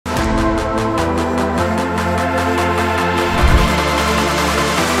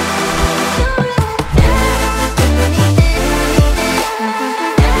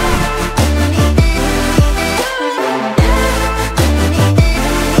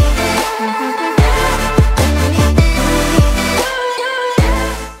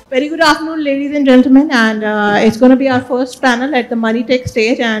Good afternoon, ladies and gentlemen, and it's going to be our first panel at the Money Tech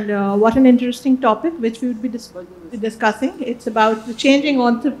stage, and what an interesting topic which we would be discussing. It's about the changing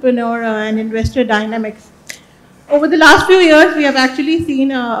entrepreneur and investor dynamics. Over the last few years, we have actually seen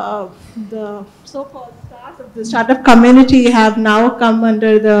the so-called stars of the startup community have now come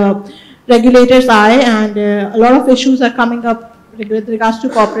under the regulator's eye, and a lot of issues are coming up with regards to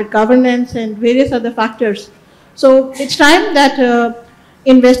corporate governance and various other factors. So it's time that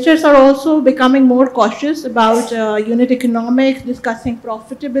investors are also becoming more cautious about unit economics, discussing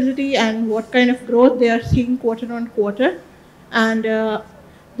profitability and what kind of growth they are seeing quarter on quarter. And the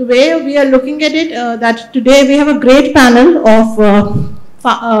way we are looking at it, that today we have a great panel of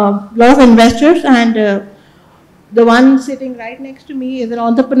a lot of investors, and the one sitting right next to me is an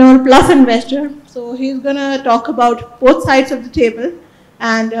entrepreneur plus investor. So he's going to talk about both sides of the table,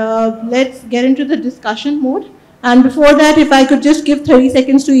 and let's get into the discussion mode. And before that, if I could just give 30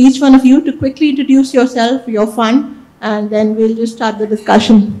 seconds to each one of you to quickly introduce yourself, your fund, and then we'll just start the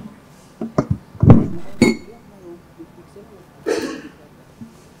discussion.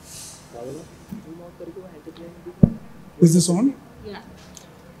 Is this on? Yeah.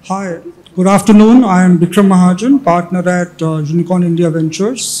 Hi, good afternoon. I am Vikram Mahajan, partner at EntrepreneurIndia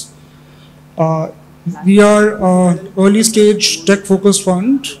Ventures. We are an early stage tech focused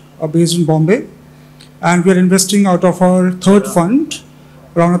fund based in Bombay. And we are investing out of our third fund,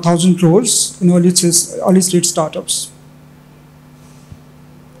 around 1,000 crores in early stage startups.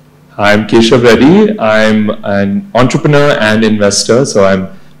 Hi, I'm Keshav Reddy. I'm an entrepreneur and investor, so I'm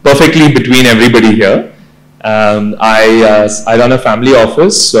perfectly between everybody here. I run a family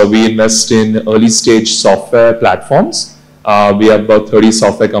office, so we invest in early stage software platforms. We have about 30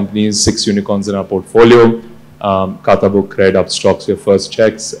 software companies, 6 unicorns in our portfolio. Kata book, Red Upstocks, your first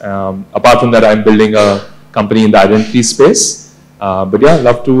checks. Apart from that, I'm building a company in the identity space. But yeah,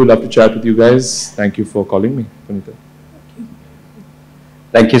 love to chat with you guys. Thank you for calling me.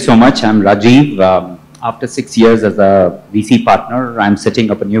 Thank you so much. I'm Rajiv. After 6 years as a VC partner, I'm setting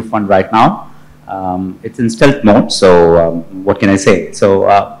up a new fund right now. It's in stealth mode, so what can I say?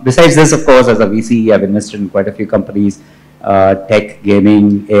 So besides this, of course, as a VC, I've invested in quite a few companies, tech,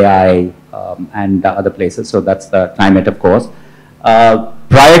 gaming, AI, and other places. So that's the climate, of course.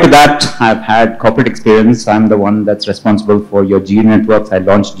 Prior to that, I've had corporate experience. I'm the one that's responsible for your Geo networks. I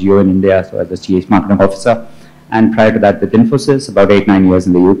launched Geo in India, so as a Chief Marketing Officer. And prior to that, with Infosys, about 8-9 years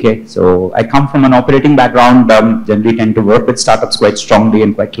in the UK. So I come from an operating background, generally tend to work with startups quite strongly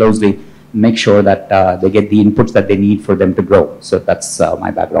and quite closely, make sure that they get the inputs that they need for them to grow. So that's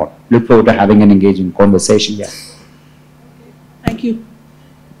my background. Look forward to having an engaging conversation here. Thank you.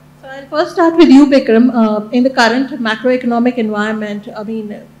 So I'll first start with you, Vikram. In the current macroeconomic environment, I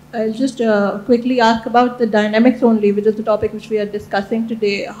mean, I'll just quickly ask about the dynamics only, which is the topic which we are discussing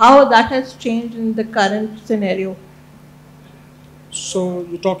today. How that has changed in the current scenario? So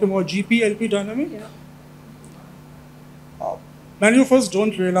you're talking about GP-LP dynamic? Yeah. Many of us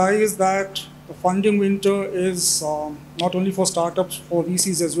don't realize that the funding winter is not only for startups, for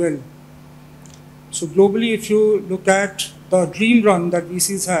VCs as well. So globally, if you look at the dream run that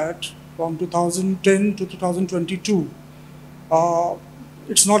VCs had from 2010 to 2022,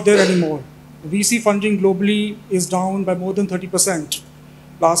 it's not there anymore. VC funding globally is down by more than 30%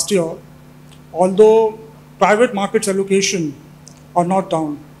 last year, although private markets allocation are not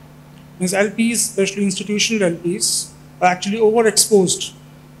down. Means LPs, especially institutional LPs, are actually overexposed,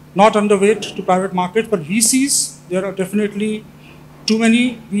 not underweight to private markets, but VCs, there are definitely too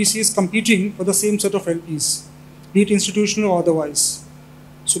many VCs competing for the same set of LPs, be it institutional or otherwise.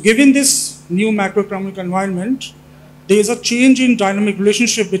 So given this new macroeconomic environment, there is a change in dynamic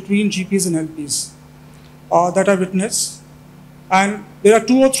relationship between GPs and LPs that I witness. And there are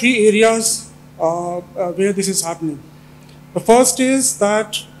 2 or 3 areas where this is happening. The first is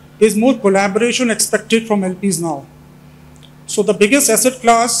that there is more collaboration expected from LPs now. So the biggest asset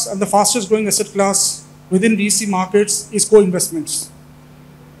class and the fastest growing asset class within VC markets is co-investments.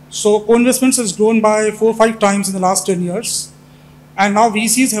 So co-investments has grown by 4 or 5 times in the last 10 years. And now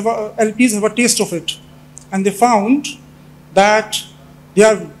LPs have a taste of it. And they found that they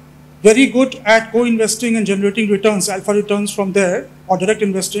are very good at co-investing and generating returns, alpha returns from there, or direct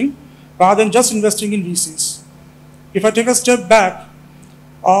investing, rather than just investing in VCs. If I take a step back,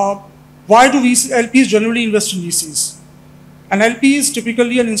 why do LPs generally invest in VCs? An LP is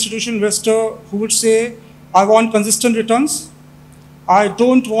typically an institutional investor who would say, I want consistent returns. I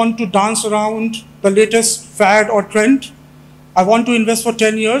don't want to dance around the latest fad or trend. I want to invest for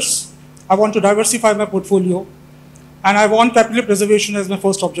 10 years. I want to diversify my portfolio. And I want capital preservation as my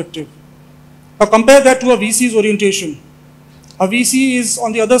first objective. Now compare that to a VC's orientation. A VC is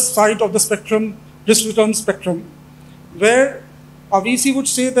on the other side of the spectrum, risk-return spectrum, where a VC would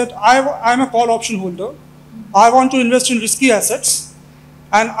say that I'm a call option holder. I want to invest in risky assets,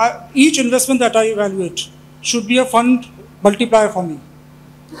 and each investment that I evaluate should be a fund multiplier for me.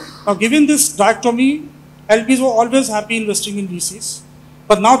 Now, given this dichotomy, LPs were always happy investing in VCs,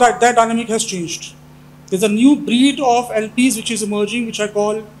 but now that dynamic has changed. There's a new breed of LPs which is emerging, which I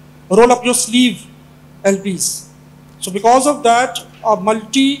call roll up your sleeve LPs. So because of that, a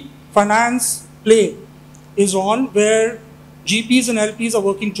multi-finance play is on where GPs and LPs are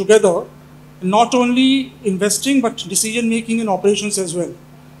working together, not only investing, but decision-making and operations as well.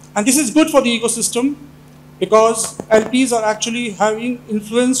 And this is good for the ecosystem because LPs are actually having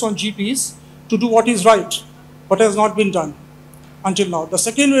influence on GPs to do what is right, what has not been done until now. The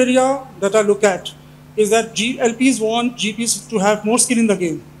second area that I look at is that LPs want GPs to have more skin in the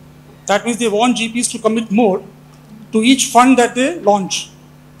game. That means they want GPs to commit more to each fund that they launch.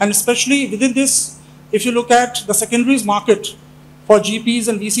 And especially within this, if you look at the secondaries market for GPs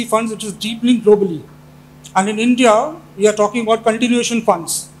and VC funds, it is deepening globally. And in India, we are talking about continuation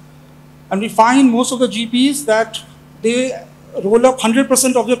funds. And we find most of the GPs that they roll up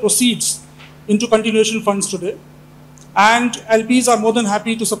 100% of their proceeds into continuation funds today. And LPs are more than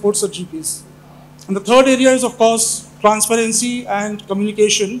happy to support such GPs. And the third area is, of course, transparency and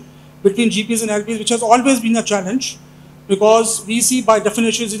communication between GPs and LPs, which has always been a challenge because VC by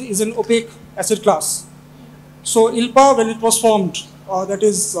definition is an opaque asset class. So ILPA, when it was formed, that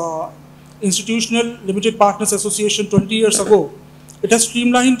is Institutional Limited Partners Association 20 years ago, it has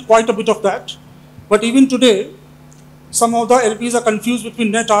streamlined quite a bit of that. But even today, some of the LPs are confused between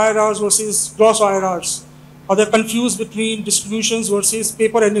net IRRs versus gross IRRs, or they're confused between distributions versus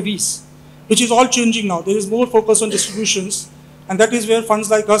paper NAVs, which is all changing now. There is more focus on distributions, and that is where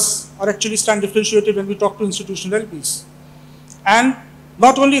funds like us are actually stand differentiated when we talk to institutional LPs. And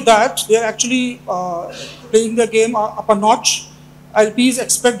not only that, they are actually playing the game up a notch. LPs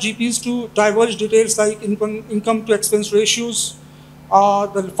expect GPs to divulge details like income to expense ratios,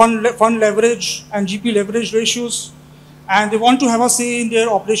 the fund leverage and GP leverage ratios, and they want to have a say in their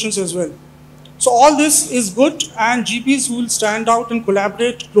operations as well. So all this is good, and GPs who will stand out and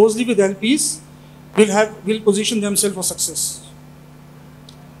collaborate closely with LPs will position themselves for success.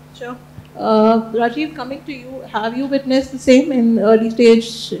 Sure. Rajiv, coming to you, have you witnessed the same in early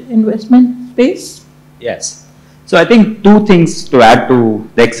stage investment space? Yes. So I think two things to add to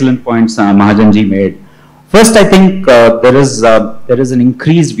the excellent points Mahajanji made. First, I think there is an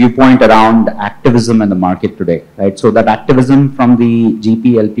increased viewpoint around activism in the market today, right? So that activism from the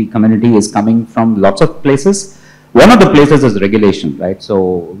GP LP community is coming from lots of places. One of the places is regulation, right?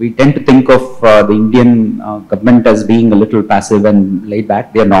 So we tend to think of the Indian government as being a little passive and laid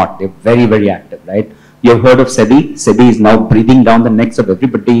back. They're not. They're very, very active, right? You've heard of SEBI. SEBI is now breathing down the necks of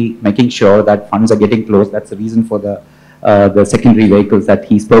everybody, making sure that funds are getting closed. That's the reason for the secondary vehicles that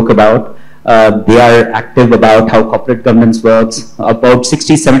he spoke about. They are active about how corporate governance works. About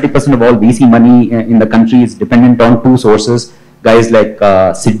 60-70% of all VC money in the country is dependent on two sources. Guys like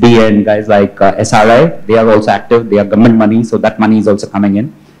SIDBI and guys like SRI, they are also active. They are government money, so that money is also coming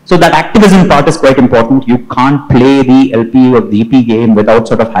in. So that activism part is quite important. You can't play the LP or GP game without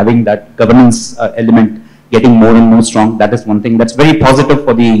sort of having that governance element getting more and more strong. That is one thing that's very positive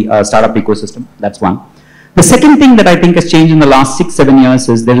for the startup ecosystem. That's one. The second thing that I think has changed in the last 6-7 years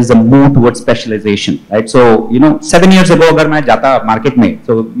is there is a move towards specialization, right? So, 7 years ago, agar main jata market mein,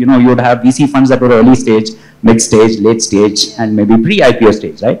 so, you would have VC funds that were early stage, mid stage, late stage, and maybe pre-IPO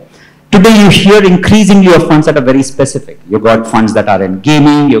stage, right? Today, you hear increasingly of funds that are very specific. You've got funds that are in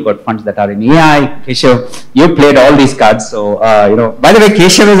gaming, you've got funds that are in AI. Keshav, you played all these cards. So, by the way,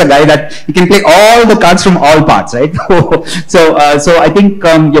 Keshav is a guy that he can play all the cards from all parts, right? So I think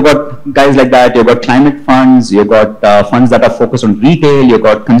you've got guys like that. You've got climate funds, you've got funds that are focused on retail, you've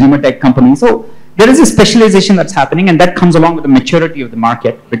got consumer tech companies. So there is a specialization that's happening, and that comes along with the maturity of the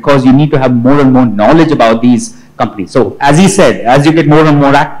market because you need to have more and more knowledge about these companies. So as he said, as you get more and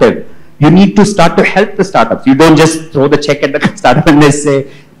more active, you need to start to help the startups. You don't just throw the check at the startup and they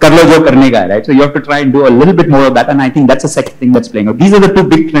say, kar lo jo karne ka, right? So you have to try and do a little bit more of that, and I think that's the second thing that's playing out. These are the two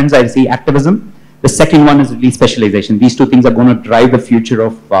big trends I see, activism. The second one is really specialization. These two things are going to drive the future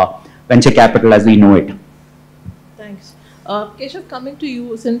of venture capital as we know it. Thanks. Keshav, coming to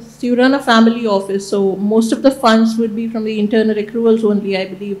you, since you run a family office, so most of the funds would be from the internal accruals only, I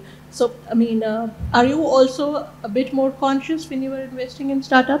believe. So, are you also a bit more conscious when you are investing in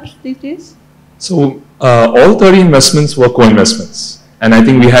startups these days? So, all 30 investments were co-investments. And I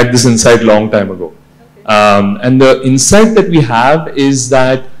think we had this insight long time ago. Okay. And the insight that we have is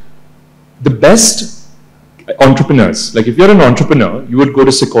that the best entrepreneurs. Like if you're an entrepreneur, you would go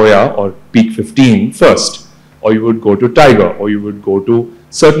to Sequoia or Peak 15 first, or you would go to Tiger, or you would go to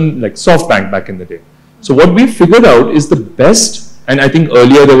certain like SoftBank back in the day. So what we figured out is the best, and I think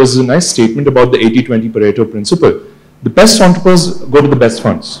earlier there was a nice statement about the 80-20 Pareto principle. The best entrepreneurs go to the best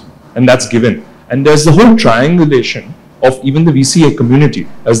funds, and that's given. And there's the whole triangulation of even the VCA community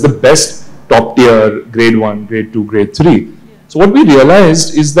as the best top tier, grade 1, grade 2, grade 3. So what we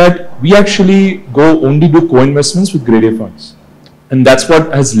realized is that we actually go only do co-investments with grade A funds. And that's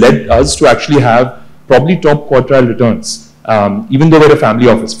what has led us to actually have probably top quartile returns, even though we're a family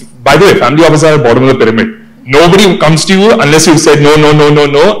office. By the way, family offices are at the bottom of the pyramid. Nobody comes to you unless you've said no, no, no, no,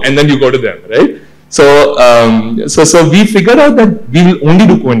 no, and then you go to them, right? So, so we figured out that we will only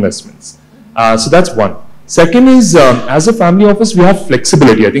do co-investments. So that's one. Second is, as a family office, we have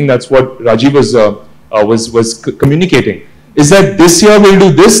flexibility. I think that's what Rajiv was communicating. Is that this year we'll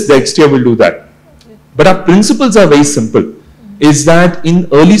do this, next year we'll do that. But our principles are very simple. Is that in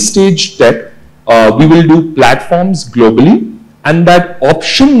early stage tech, we will do platforms globally, and that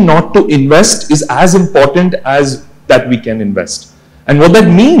option not to invest is as important as that we can invest. And what that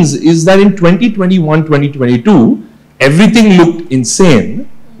means is that in 2021, 2022, everything looked insane.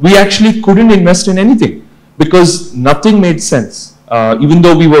 We actually couldn't invest in anything because nothing made sense. Even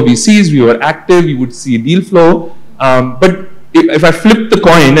though we were VCs, we were active, we would see deal flow. But if I flip the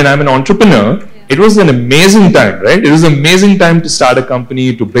coin and I'm an entrepreneur, it was an amazing time, right? It was an amazing time to start a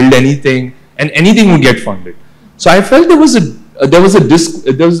company, to build anything, and anything would get funded. So I felt there was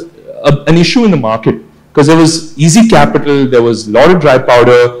an issue in the market because there was easy capital, there was a lot of dry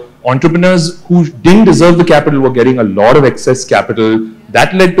powder. Entrepreneurs who didn't deserve the capital were getting a lot of excess capital.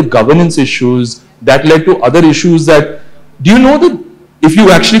 That led to governance issues. That led to other issues that, do you know that if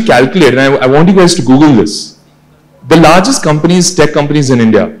you actually calculate, and I want you guys to Google this, the largest companies, tech companies in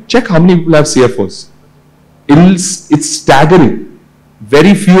India, check how many people have CFOs. It's staggering.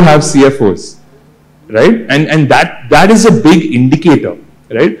 Very few have CFOs, right? And that is a big indicator,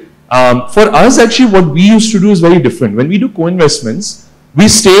 right? For us, actually, what we used to do is very different. When we do co-investments, we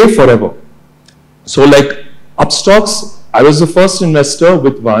stay forever. So like Upstocks, I was the first investor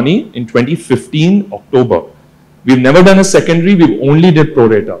with Vani in 2015, October. We've never done a secondary, we've only did pro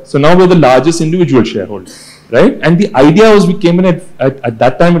rata. So now we're the largest individual shareholder, right? And the idea was we came in at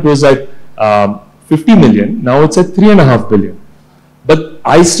that time it was at 50 million, now it's at 3.5 billion. But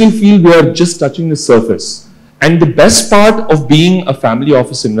I still feel we are just touching the surface. And the best part of being a family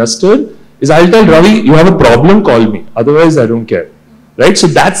office investor is I'll tell Ravi, you have a problem, call me. Otherwise, I don't care, right? So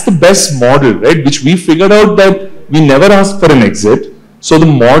that's the best model, right? Which we figured out that we never ask for an exit. So the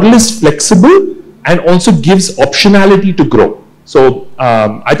model is flexible and also gives optionality to grow. So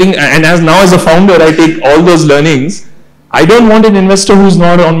I think, and now as a founder, I take all those learnings. I don't want an investor who's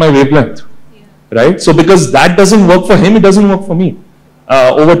not on my wavelength, right? So because that doesn't work for him, it doesn't work for me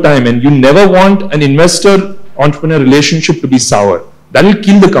over time. And you never want an investor-entrepreneur relationship to be sour. That will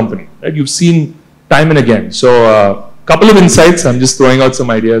kill the company, right? You've seen time and again. So couple of insights. I'm just throwing out some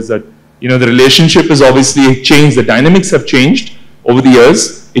ideas that, you know, the relationship has obviously changed. The dynamics have changed over the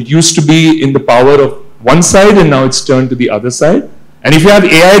years. It used to be in the power of one side and now it's turned to the other side. And if you have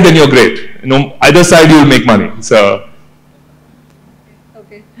AI, then you're great. You know, either side you'll make money. So.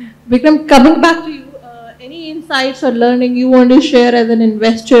 Okay. Vikram, coming back to you, any insights or learning you want to share as an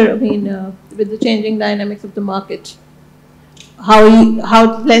investor, I mean, with the changing dynamics of the market?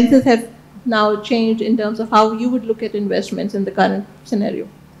 How lenses have now changed in terms of how you would look at investments in the current scenario?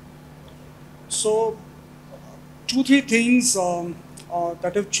 So, 2-3 things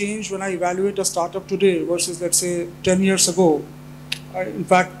that have changed when I evaluate a startup today versus, let's say, 10 years ago. In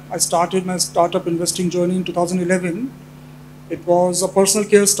fact, I started my startup investing journey in 2011. It was a personal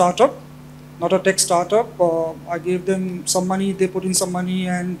care startup, not a tech startup. I gave them some money, they put in some money,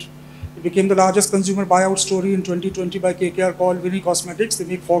 and it became the largest consumer buyout story in 2020 by KKR called Vinny Cosmetics. They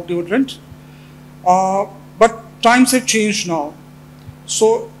make fog deodorant. But times have changed now.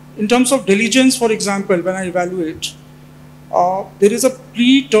 So in terms of diligence, for example, when I evaluate, there is a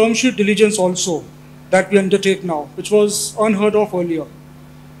pre-term sheet diligence also that we undertake now, which was unheard of earlier.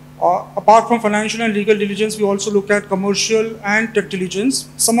 Apart from financial and legal diligence, we also look at commercial and tech diligence,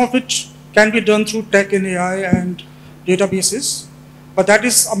 some of which can be done through tech and AI and databases. But that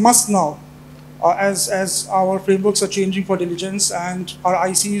is a must now, as our frameworks are changing for diligence and our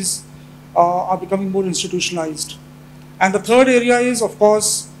ICs are becoming more institutionalized. And the third area is, of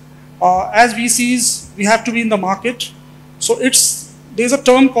course, as VCs, we have to be in the market. So there's a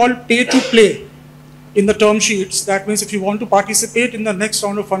term called pay to play in the term sheets. That means if you want to participate in the next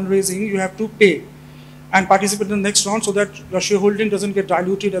round of fundraising, you have to pay and participate in the next round so that your shareholding doesn't get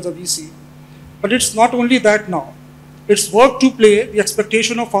diluted as a VC. But it's not only that now. It's work to play. The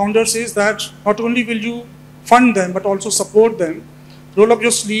expectation of founders is that not only will you fund them, but also support them, roll up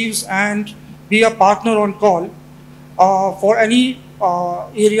your sleeves and be a partner on call for any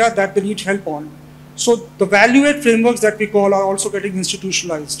area that they need help on. So the value-add frameworks that we call are also getting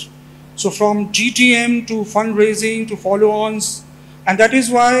institutionalized. So from GTM to fundraising to follow-ons, and that is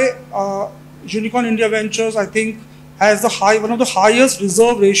why Unicorn India Ventures, I think, has one of the highest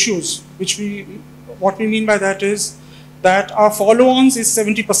reserve ratios, what we mean by that is that our follow-ons is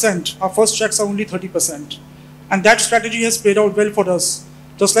 70%, our first checks are only 30%. And that strategy has played out well for us.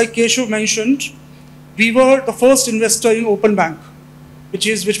 Just like Keshav mentioned, we were the first investor in Open Bank, which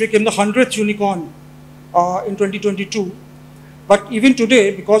became the 100th unicorn in 2022. But even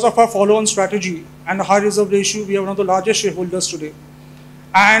today, because of our follow-on strategy and a high reserve ratio, we are one of the largest shareholders today.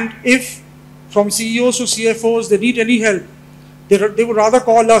 And if from CEOs to CFOs, they need any help, they would rather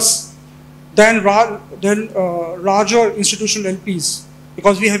call us than larger institutional LPs,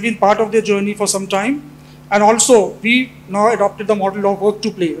 because we have been part of their journey for some time. And also, we now adopted the model of work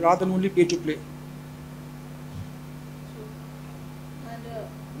to play rather than only pay to play. And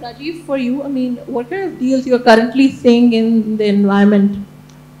Rajiv, for you, I mean, what kind of deals you're currently seeing in the environment?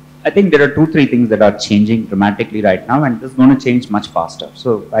 I think there are 2-3 things that are changing dramatically right now, and it's going to change much faster.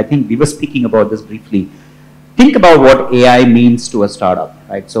 So I think we were speaking about this briefly. Think about what AI means to a startup,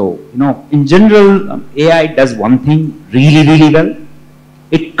 right? So, in general, AI does one thing really, really well.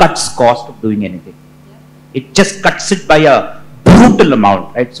 It cuts cost of doing anything. It just cuts it by a brutal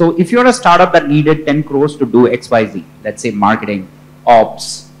amount, right? So if you're a startup that needed 10 crores to do XYZ, let's say marketing,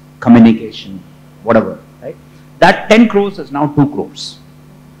 ops, communication, whatever, right? That 10 crores is now 2 crores.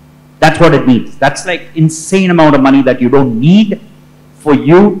 That's what it means. That's like insane amount of money that you don't need for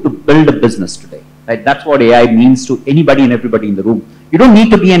you to build a business today, right? That's what AI means to anybody and everybody in the room. You don't need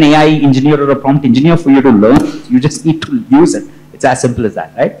to be an AI engineer or a prompt engineer for you to learn. You just need to use it. It's as simple as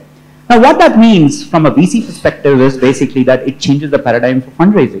that, right? Now, what that means from a VC perspective is basically that it changes the paradigm for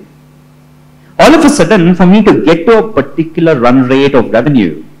fundraising. All of a sudden, for me to get to a particular run rate of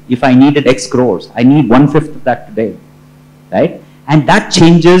revenue, if I needed X crores, I need 1/5 of that today, right? And that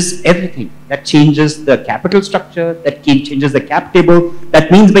changes everything. That changes the capital structure, that changes the cap table.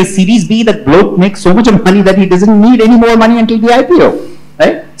 That means by Series B, that bloke makes so much of money that he doesn't need any more money until the IPO,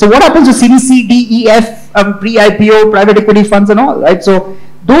 right? So what happens to Series C, D, E, F, pre-IPO, private equity funds and all, right? So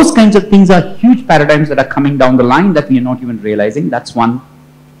those kinds of things are huge paradigms that are coming down the line that we are not even realizing. That's one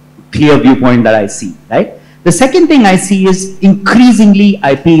clear viewpoint that I see, right? The second thing I see is increasingly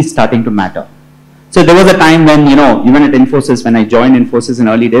IP is starting to matter. So there was a time when, even at Infosys, when I joined Infosys in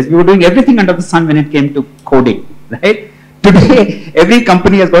early days, we were doing everything under the sun when it came to coding, right? Today, every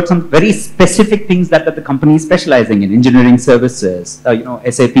company has got some very specific things that the company is specializing in, engineering services,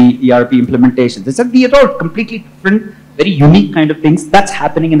 SAP, ERP implementations. These are all completely different, very unique kind of things. That's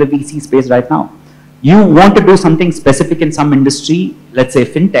happening in the VC space right now. You want to do something specific in some industry, let's say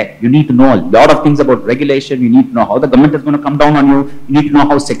fintech, you need to know a lot of things about regulation, you need to know how the government is going to come down on you, you need to know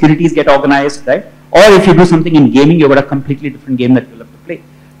how securities get organized, right? Or if you do something in gaming, you've got a completely different game that you'll have to play.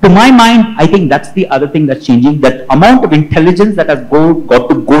 To my mind, I think that's the other thing that's changing, that amount of intelligence that has got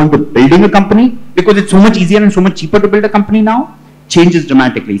to go into building a company, because it's so much easier and so much cheaper to build a company now, changes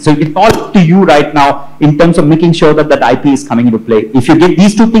dramatically. So it's all up to you right now in terms of making sure that that IP is coming into play. If you get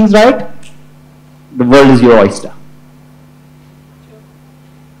these 2 things right, the world is your oyster.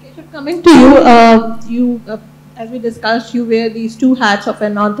 Keshav, coming to you, as we discussed, you wear these 2 hats of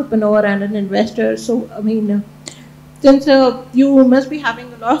an entrepreneur and an investor. So, I mean, since you must be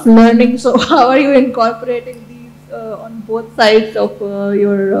having a lot of learning, so how are you incorporating these on both sides of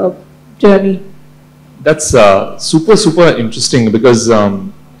your journey? That's super interesting because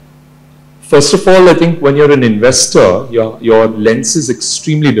first of all, I think when you're an investor, your lens is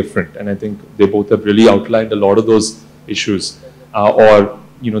extremely different, and I think they both have really outlined a lot of those issues, or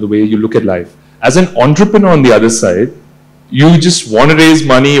the way you look at life. As an entrepreneur on the other side, you just want to raise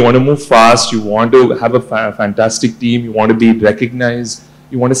money, you want to move fast, you want to have a fantastic team, you want to be recognized,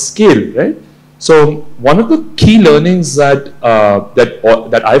 you want to scale, right? So one of the key learnings that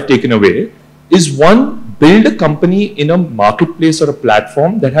I've taken away is, one, build a company in a marketplace or a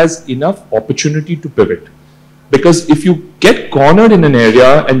platform that has enough opportunity to pivot. Because if you get cornered in an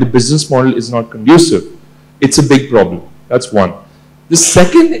area and the business model is not conducive, it's a big problem. That's one. The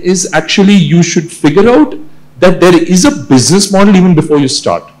second is actually you should figure out that there is a business model even before you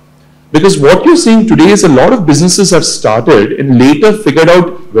start. Because what you're seeing today is a lot of businesses have started and later figured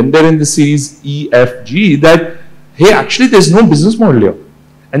out when they're in the series E, F, G that, hey, actually there's no business model here.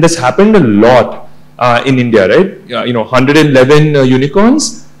 And that's happened a lot in India, right? 111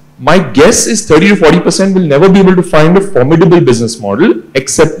 unicorns, my guess is 30 to 40% will never be able to find a formidable business model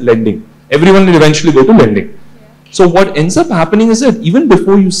except lending. Everyone will eventually go to lending. So what ends up happening is that even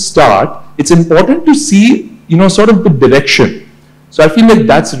before you start, it's important to see, sort of the direction. So I feel like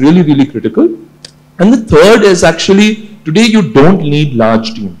that's really, really critical. And the third is actually, today you don't need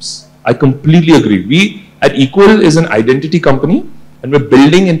large teams. I completely agree. We at Equal is an identity company, and we're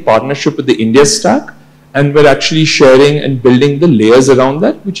building in partnership with the India Stack, and we're actually sharing and building the layers around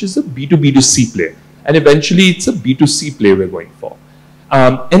that, which is a B2B2C play. And eventually it's a B2C play we're going for.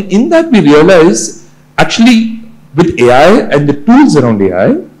 And in that we realize, actually, with AI and the tools around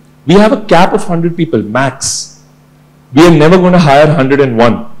AI, we have a cap of 100 people, max. We are never going to hire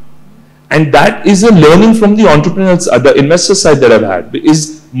 101. And that is a learning from the entrepreneurs, the investor side that I've had,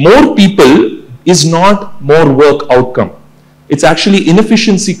 is more people is not more work outcome. It's actually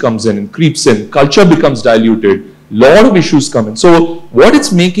inefficiency comes in and creeps in, culture becomes diluted, lot of issues come in. So what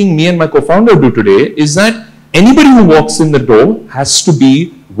it's making me and my co-founder do today is that anybody who walks in the door has to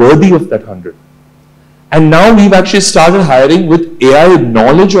be worthy of that 100. And now we've actually started hiring with AI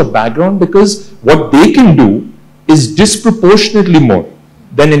knowledge or background, because what they can do is disproportionately more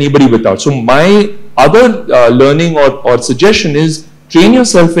than anybody without. So my other learning or suggestion is train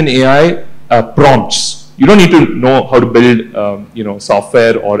yourself in AI prompts. You don't need to know how to build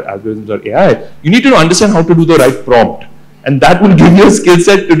software or algorithms or AI. You need to understand how to do the right prompt. And that will give you a skill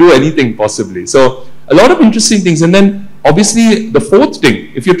set to do anything possibly. So a lot of interesting things. And then obviously the fourth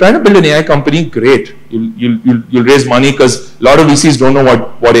thing, if you're trying to build an AI company, great. You'll raise money, because a lot of VCs don't know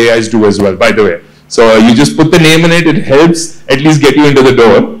what AIs do as well, by the way. So you just put the name in it, it helps at least get you into the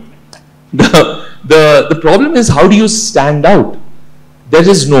door. The problem is, how do you stand out? There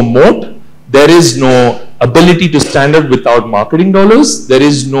is no moat. There is no ability to stand out without marketing dollars. There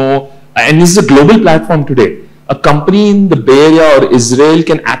is no, and this is a global platform today. A company in the Bay Area or Israel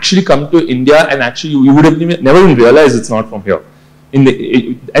can actually come to India, and actually you would have never even realized it's not from here.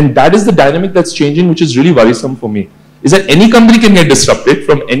 And that is the dynamic that's changing, which is really worrisome for me. Is that any company can get disrupted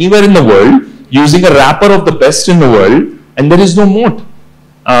from anywhere in the world using a wrapper of the best in the world, and there is no moat.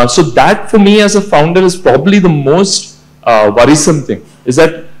 So that for me as a founder is probably the most worrisome thing, is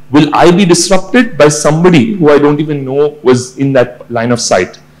that will I be disrupted by somebody who I don't even know was in that line of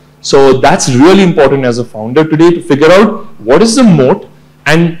sight? So that's really important as a founder today, to figure out what is the moat.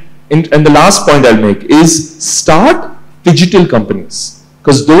 And the last point I'll make is start digital companies,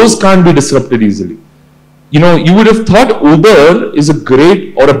 because those can't be disrupted easily. You would have thought Uber is a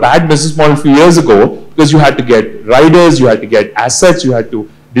great or a bad business model a few years ago, because you had to get riders, you had to get assets, you had to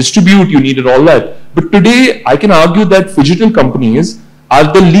distribute, you needed all that. But today, I can argue that digital companies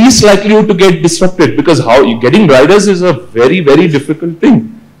are the least likelihood to get disrupted, because getting riders is a very, very difficult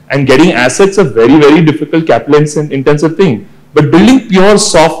thing. And getting assets a very, very difficult capital intensive thing. But building pure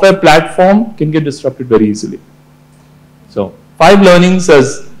software platform can get disrupted very easily. So 5 learnings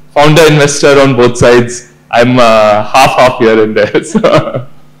as founder, investor on both sides. I'm half here and there. So.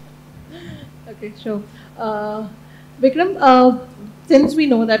 Okay, sure. Vikram, since we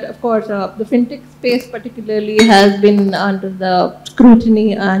know that, of course, the fintech space particularly has been under the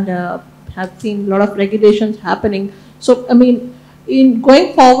scrutiny and have seen a lot of regulations happening. So, I mean, in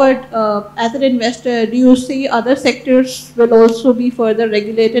going forward, as an investor, do you see other sectors will also be further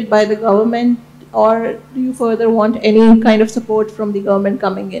regulated by the government, or do you further want any kind of support from the government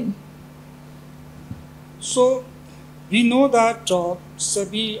coming in? So we know that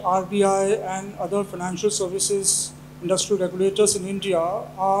SEBI, RBI and other financial services industry regulators in India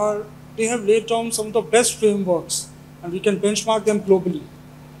they have laid down some of the best frameworks, and we can benchmark them globally.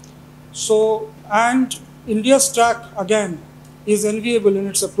 So, and India's stack again is enviable in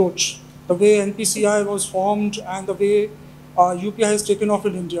its approach. The way NPCI was formed and the way UPI has taken off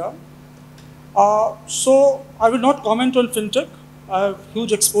in India. So I will not comment on fintech. I have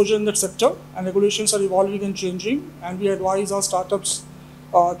huge exposure in that sector, and regulations are evolving and changing, and we advise our startups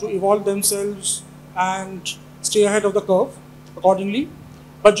to evolve themselves and stay ahead of the curve accordingly.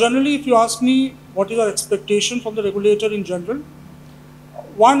 But generally, if you ask me what is our expectation from the regulator in general,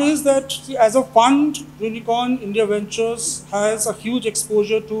 one is that as a fund, Unicorn India Ventures has a huge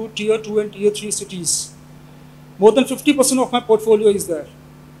exposure to tier 2 and tier 3 cities. More than 50% of my portfolio is there,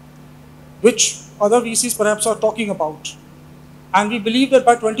 which other VCs perhaps are talking about. And we believe that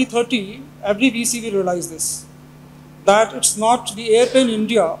by 2030, every VC will realize this, that it's not the airplane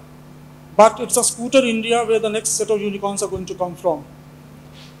India, but it's a scooter India where the next set of unicorns are going to come from.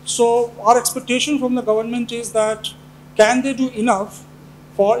 So our expectation from the government is that, can they do enough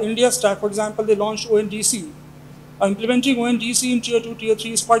for India's stack? For example, they launched ONDC. Implementing ONDC in tier 2, tier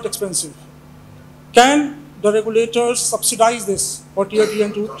 3 is quite expensive. Can the regulators subsidize this for tier 2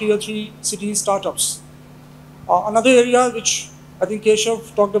 and tier 3 city startups. Another area which I think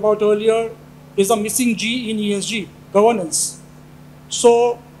Keshav talked about earlier is a missing G in ESG, governance.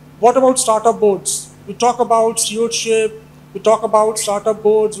 So what about startup boards? We talk about stewardship, we talk about startup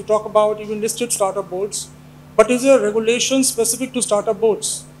boards, we talk about even listed startup boards, but is there a regulation specific to startup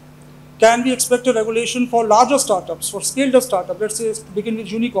boards? Can we expect a regulation for larger startups, for scaled up startups, let's say begin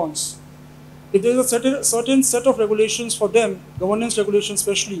with unicorns? If there is a certain set of regulations for them, governance regulations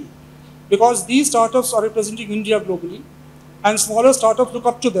especially, because these startups are representing India globally, and smaller startups look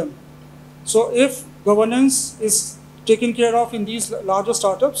up to them. So if governance is taken care of in these larger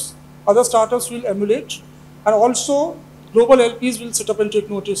startups, other startups will emulate, and also global LPs will sit up and take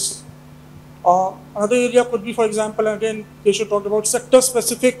notice. Another area could be, for example, again, Keshav talked about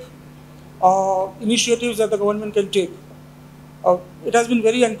sector-specific initiatives that the government can take. It has been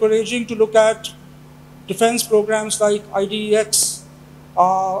very encouraging to look at defense programs like IDEX,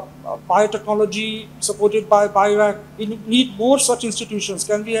 biotechnology supported by BIRAC. We need more such institutions.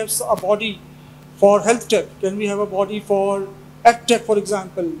 Can we have a body for health tech? Can we have a body for EdTech, for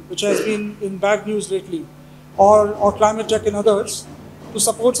example, which has been in bad news lately, or climate tech and others, to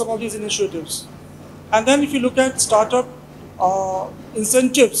support some of these initiatives? And then if you look at startup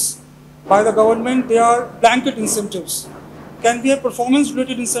incentives by the government, they are blanket incentives. Can we have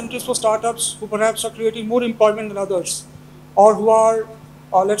performance-related incentives for startups who perhaps are creating more employment than others, or who are,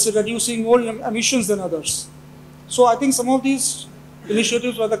 let's say, reducing more emissions than others? So I think some of these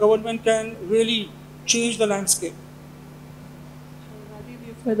initiatives by the government can really change the landscape. Rajiv,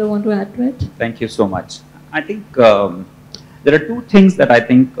 you further want to add to it? Thank you so much. I think there are two things that I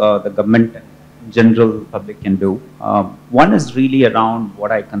think the government and general public can do. One is really around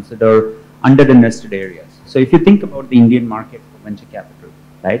what I consider underinvested areas. So if you think about the Indian market for venture capital,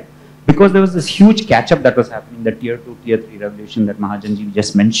 right? Because there was this huge catch-up that was happening, the tier 2, tier 3 revolution that Mahajanji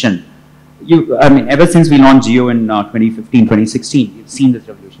just mentioned. I mean, ever since we launched Geo in 2015, 2016, you've seen this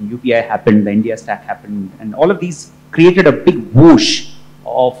revolution. UPI happened, the India stack happened, and all of these created a big whoosh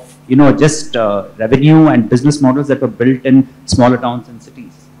of, just revenue and business models that were built in smaller towns and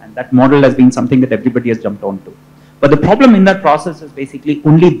cities. And that model has been something that everybody has jumped onto. But the problem in that process is basically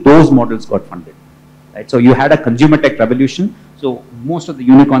only those models got funded. Right? So you had a consumer tech revolution. So most of the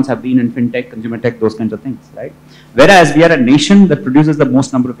unicorns have been in fintech, consumer tech, those kinds of things, right? Whereas we are a nation that produces the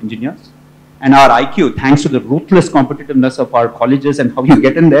most number of engineers, and our IQ, thanks to the ruthless competitiveness of our colleges and how you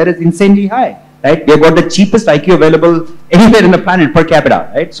get in there, is insanely high, right? We have got the cheapest IQ available anywhere in the planet per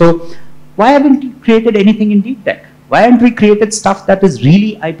capita, right? So why haven't we created anything in deep tech? Why haven't we created stuff that is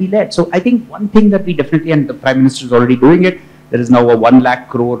really IP-led? So I think one thing that we definitely, and the Prime Minister is already doing it, there is now a 1 lakh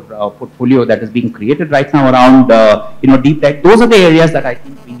crore portfolio that is being created right now around, deep tech. Those are the areas that I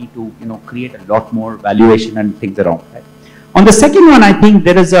think we need to, create a lot more valuation and things around. Right? On the second one, I think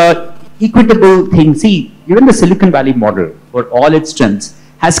there is a equitable thing. See, even the Silicon Valley model, for all its strengths,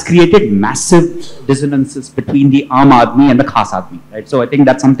 has created massive dissonances between the Aam Aadmi and the Khas Aadmi. Right? So I think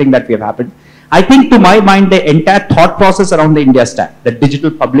that's something that we have happened. I think, to my mind, the entire thought process around the India stack, the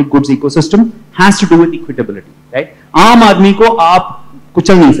digital public goods ecosystem, has to do with equitability, right? Aam aadmi ko aap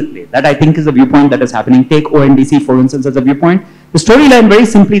kuchal nahi sakte. That, I think, is the viewpoint that is happening. Take ONDC, for instance, as a viewpoint. The storyline very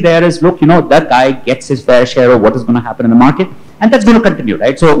simply there is, look, that guy gets his fair share of what is going to happen in the market, and that's going to continue,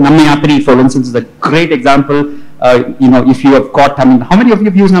 right? So Namyatri, for instance, is a great example. If you have caught, how many of you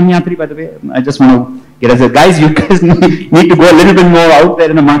have used Namyatri, by the way? I just want to get as a guys, you guys need to go a little bit more out there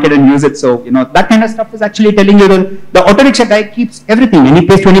in the market and use it. So, that kind of stuff is actually telling you the auto rickshaw guy keeps everything and he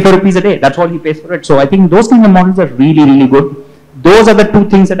pays 24 rupees a day. That's all he pays for it. So I think those kind of models are really, really good. Those are the two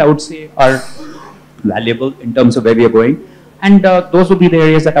things that I would say are valuable in terms of where we are going. And those would be the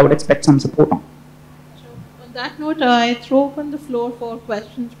areas that I would expect some support on. So on that note, I throw open the floor for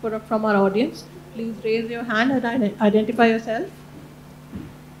questions from our audience. Please raise your hand and identify yourself.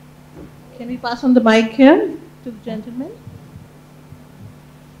 Can we pass on the mic here to the gentleman?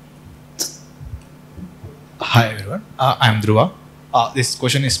 Hi everyone, I'm Dhruva. This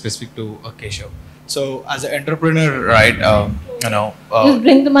question is specific to Keshav. So as an entrepreneur, right, Just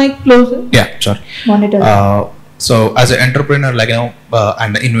bring the mic closer. Yeah, sorry. Monitor. So as an entrepreneur,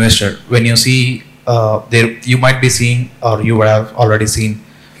 and an investor, when you see you might be seeing, or you would have already seen,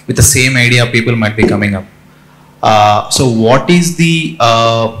 with the same idea, people might be coming up. So what is the,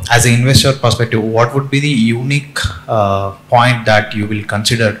 as an investor perspective, what would be the unique point that you will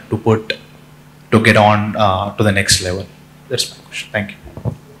consider to put to get on to the next level? That's my question. Thank you.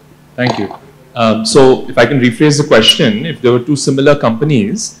 Thank you. So if I can rephrase the question, if there were two similar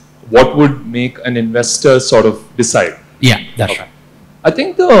companies, what would make an investor sort of decide? Yeah, that's right. I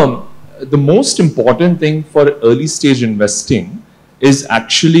think the most important thing for early stage investing is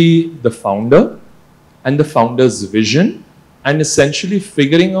actually the founder and the founder's vision, and essentially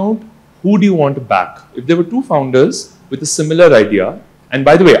figuring out who do you want to back. If there were two founders with a similar idea, and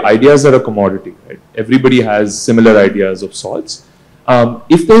by the way, ideas are a commodity, right? Everybody has similar ideas of sorts.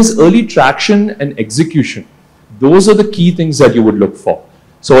 If there's early traction and execution, those are the key things that you would look for.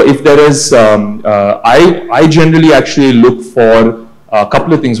 So if there is, I generally actually look for a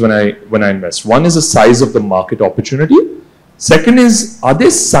couple of things when I invest. One is the size of the market opportunity. Second is, are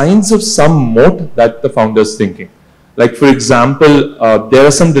there signs of some moat that the founder is thinking? Like for example, there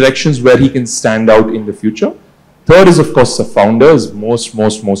are some directions where he can stand out in the future. Third is, of course, the founder is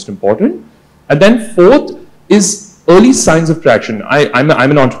most important. And then fourth is early signs of traction. I'm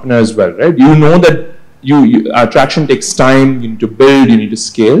an entrepreneur as well, right? You know that traction takes time, you need to build, you need to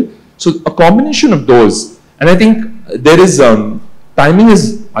scale. So a combination of those, and I think there is, timing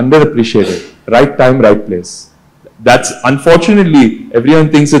is underappreciated. Right time, right place. That's unfortunately,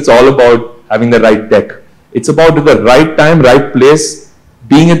 everyone thinks it's all about having the right deck. It's about the right time, right place,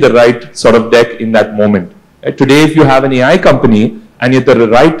 being at the right sort of deck in that moment. Today, if you have an AI company and you're at the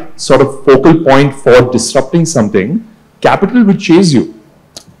right sort of focal point for disrupting something, capital will chase you.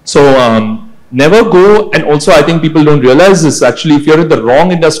 So never go, and also I think people don't realize this, actually, if you're in the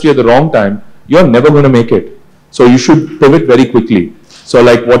wrong industry at the wrong time, you're never going to make it. So you should pivot very quickly. So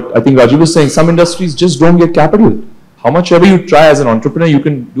like what I think Rajiv was saying, some industries just don't get capital. How much ever you try as an entrepreneur, you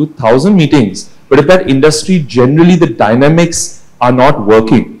can do 1,000 meetings. But if that industry, generally the dynamics are not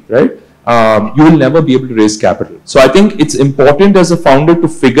working, right? You will never be able to raise capital. So I think it's important as a founder to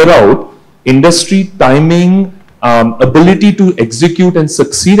figure out industry, timing, ability to execute and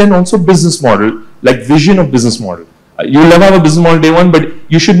succeed, and also business model, like vision of business model. You'll never have a business model day one, but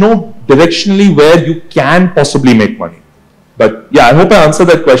you should know directionally where you can possibly make money. But yeah, I hope I answered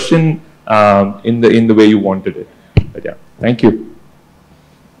that question in the way you wanted it. But yeah, thank you.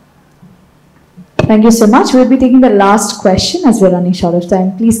 Thank you so much. We'll be taking the last question as we're running short of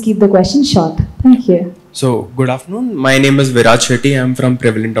time. Please keep the question short. Thank you. So, good afternoon. My name is Viraj Shetty. I'm from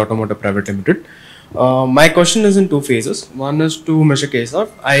Prevalent Automotive Private Limited. My question is in two phases. One is to Mr. Kesar.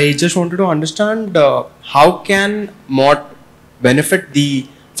 I just wanted to understand how can MOT benefit the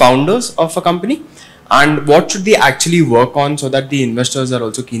founders of a company, and what should they actually work on so that the investors are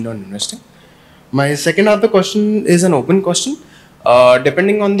also keen on investing. My second other question is an open question.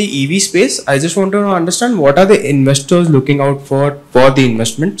 Depending on the EV space, I just want to understand what are the investors looking out for the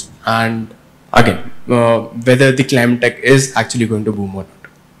investments, and again, whether the climate tech is actually going to boom or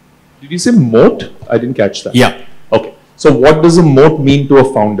not. Did you say moat? I didn't catch that. Yeah. Okay. So what does a moat mean to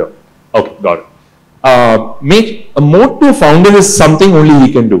a founder? Okay, got it. Make a moat to a founder is something only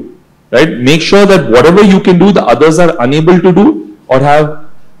he can do, right? Make sure that whatever you can do, the others are unable to do or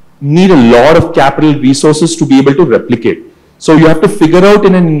need a lot of capital resources to be able to replicate. So you have to figure out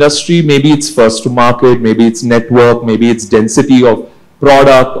in an industry, maybe it's first to market, maybe it's network, maybe it's density of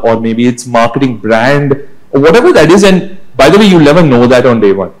product, or maybe it's marketing brand, or whatever that is. And by the way, you'll never know that on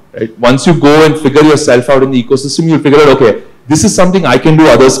day one, right? Once you go and figure yourself out in the ecosystem, you'll figure out, okay, this is something I can do,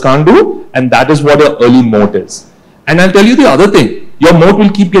 others can't do, and that is what an early moat is. And I'll tell you the other thing, your moat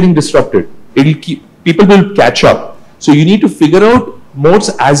will keep getting disrupted. People will catch up. So you need to figure out moats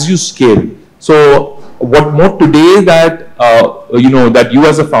as you scale. So what moat today that that you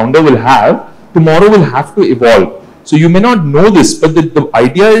as a founder will have, tomorrow will have to evolve. So you may not know this, but the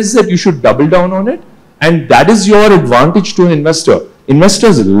idea is that you should double down on it, and that is your advantage to an investor.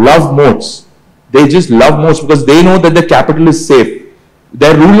 Investors love moats. They just love moats because they know that the capital is safe.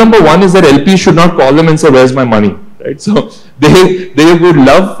 Their rule number one is that LPs should not call them and say, where's my money? Right? So they would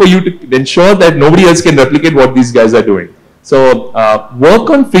love for you to ensure that nobody else can replicate what these guys are doing. So work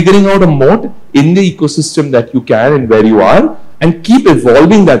on figuring out a moat in the ecosystem that you can and where you are, and keep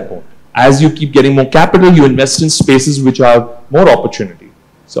evolving that moat. As you keep getting more capital, you invest in spaces which have more opportunity.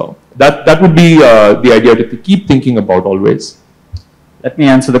 So that would be the idea to keep thinking about always. Let me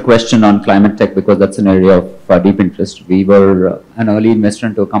answer the question on climate tech, because that's an area of deep interest. We were an early investor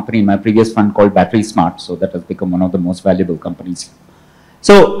into a company in my previous fund called Battery Smart, so that has become one of the most valuable companies.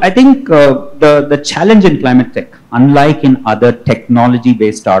 So I think the challenge in climate tech, unlike in other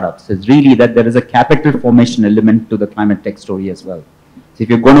technology-based startups, is really that there is a capital formation element to the climate tech story as well. So if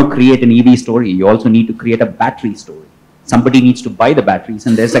you're going to create an EV story, you also need to create a battery story. Somebody needs to buy the batteries,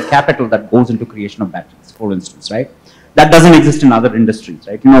 and there's a capital that goes into creation of batteries, for instance, right? That doesn't exist in other industries,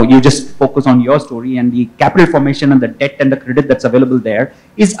 right? You just focus on your story, and the capital formation and the debt and the credit that's available there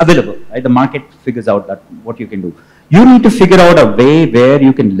is available, right? The market figures out that what you can do. You need to figure out a way where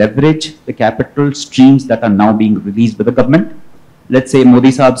you can leverage the capital streams that are now being released by the government, let's say Modi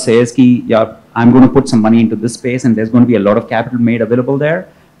Saab says, ki, yeah, I'm going to put some money into this space and there's going to be a lot of capital made available there.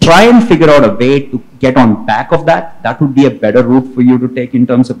 Try and figure out a way to get on back of that. That would be a better route for you to take in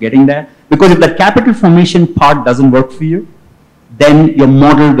terms of getting there. Because if the capital formation part doesn't work for you, then your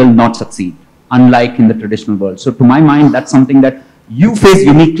model will not succeed, unlike in the traditional world. So to my mind, that's something that you face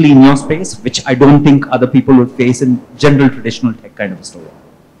uniquely in your space, which I don't think other people would face in general traditional tech kind of a story.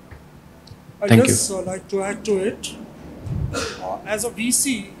 I'd just like to add to it. As a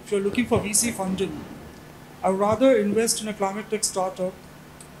VC, if you're looking for VC funding, I would rather invest in a climate tech startup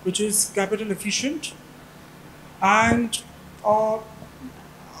which is capital efficient, and I'm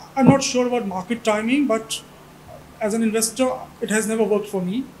not sure about market timing, but as an investor, it has never worked for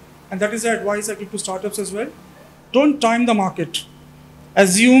me, and that is the advice I give to startups as well. Don't time the market.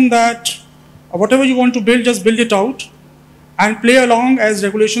 Assume that whatever you want to build, just build it out, and play along as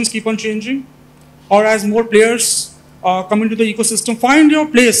regulations keep on changing, or as more players come into the ecosystem. Find your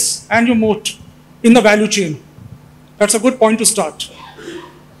place and your moat in the value chain. That's a good point to start.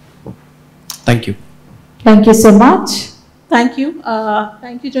 Thank you. Thank you so much. Thank you.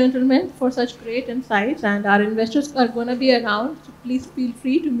 Thank you, gentlemen, for such great insights. And our investors are going to be around, so please feel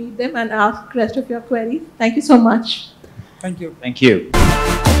free to meet them and ask the rest of your queries. Thank you so much. Thank you. Thank you.